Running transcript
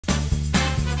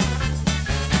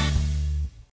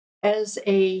As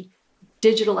a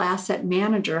digital asset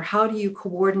manager, how do you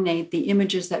coordinate the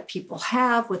images that people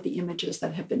have with the images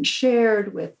that have been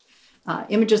shared, with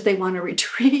images they want to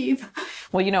retrieve?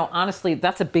 Well, honestly,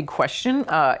 that's a big question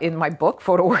in my book,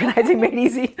 Photo Organizing Made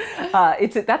Easy.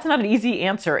 That's not an easy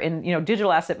answer. And,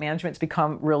 digital asset management's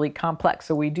become really complex.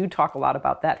 So we do talk a lot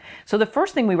about that. So the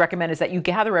first thing we recommend is that you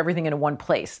gather everything into one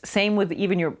place. Same with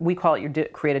even we call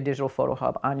it create a digital photo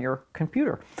hub on your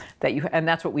computer. And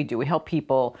that's what we do. We help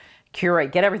people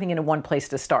curate, get everything into one place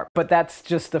to start. But that's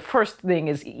just the first thing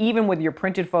is, even with your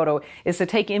printed photo, is to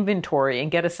take inventory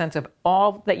and get a sense of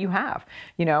all that you have.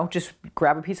 Just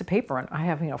grab a piece of paper and I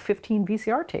have, 15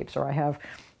 VCR tapes, or I have,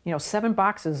 7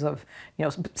 boxes of,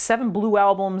 7 blue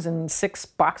albums and 6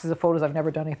 boxes of photos I've never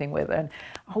done anything with. And,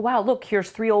 oh wow, look, here's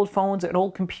 3 old phones, an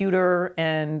old computer,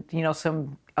 and,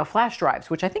 some flash drives,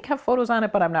 which I think have photos on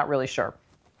it, but I'm not really sure.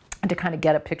 And to kind of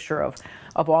get a picture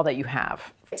of all that you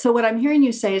have. So what I'm hearing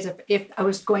you say is, if I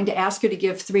was going to ask you to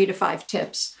give 3 to 5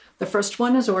 tips, the first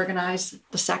one is organize,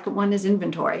 the second one is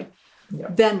inventory.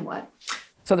 Yep. Then what?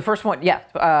 So the first one,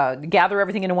 gather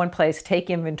everything into one place, take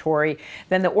inventory.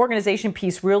 Then the organization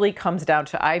piece really comes down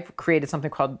to, I've created something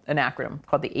called an acronym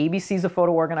called the ABCs of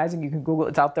photo organizing. You can Google it,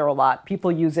 it's out there a lot.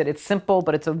 People use it, it's simple,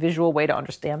 but it's a visual way to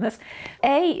understand this.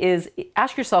 A is,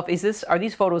 ask yourself, are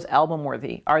these photos album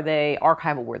worthy? Are they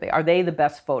archival worthy? Are they the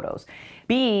best photos?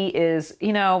 B is,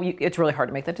 it's really hard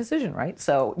to make that decision, right?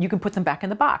 So you can put them back in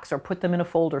the box or put them in a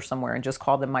folder somewhere and just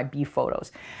call them my B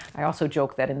photos. I also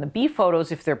joke that in the B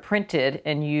photos, if they're printed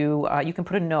and you can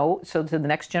put a note, so to the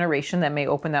next generation that may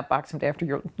open that box someday after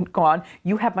you're gone,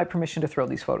 you have my permission to throw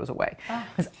these photos away.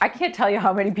 Because I can't tell you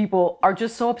how many people are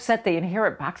just so upset they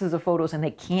inherit boxes of photos and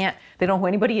they don't know who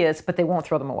anybody is, but they won't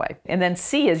throw them away. And then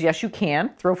C is, yes, you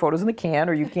can throw photos in the can,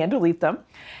 or you can delete them.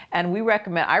 And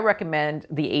I recommend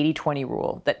the 80-20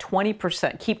 rule, that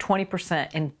 20%, keep 20%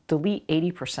 and delete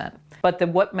 80%. But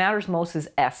what matters most is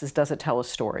S, is does it tell a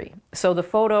story? So the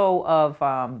photo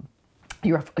of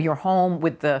your home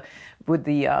with the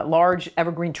large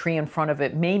evergreen tree in front of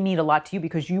it may mean a lot to you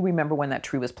because you remember when that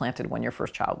tree was planted, when your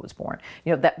first child was born.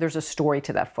 That there's a story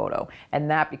to that photo,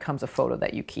 and that becomes a photo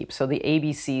that you keep. So the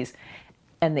ABCs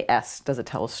and the S, does it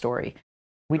tell a story?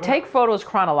 We take photos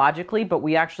chronologically, but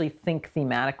we actually think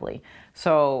thematically.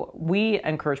 So we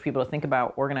encourage people to think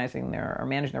about organizing or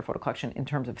managing their photo collection in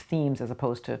terms of themes, as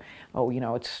opposed to,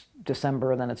 it's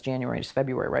December, then it's January, it's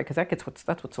February, right? Because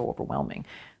that's what's so overwhelming.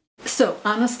 So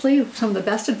honestly, some of the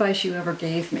best advice you ever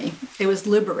gave me, it was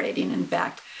liberating, in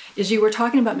fact, is you were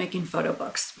talking about making photo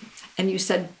books. And you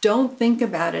said, don't think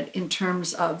about it in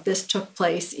terms of this took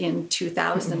place in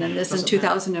 2000 and this in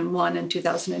 2001 and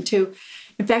 2002.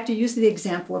 In fact, you used the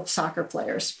example of soccer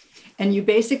players. And you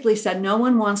basically said, no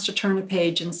one wants to turn a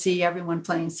page and see everyone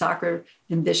playing soccer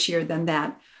in this year, then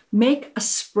that. Make a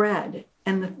spread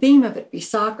and the theme of it be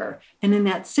soccer. And in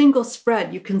that single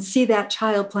spread, you can see that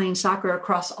child playing soccer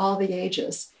across all the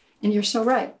ages. And you're so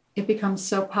right. It becomes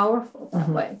so powerful that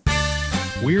way.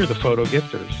 We're the Photo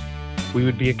Gifters. We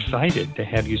would be excited to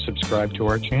have you subscribe to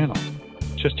our channel.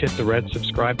 Just hit the red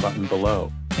subscribe button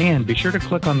below. And be sure to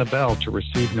click on the bell to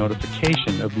receive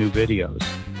notification of new videos.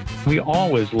 We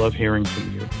always love hearing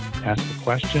from you. Ask a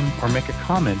question or make a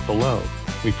comment below.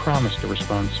 We promise to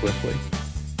respond swiftly.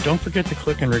 Don't forget to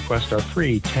click and request our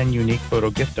free 10 unique photo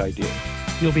gift ideas.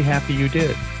 You'll be happy you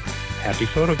did. Happy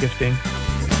photo gifting!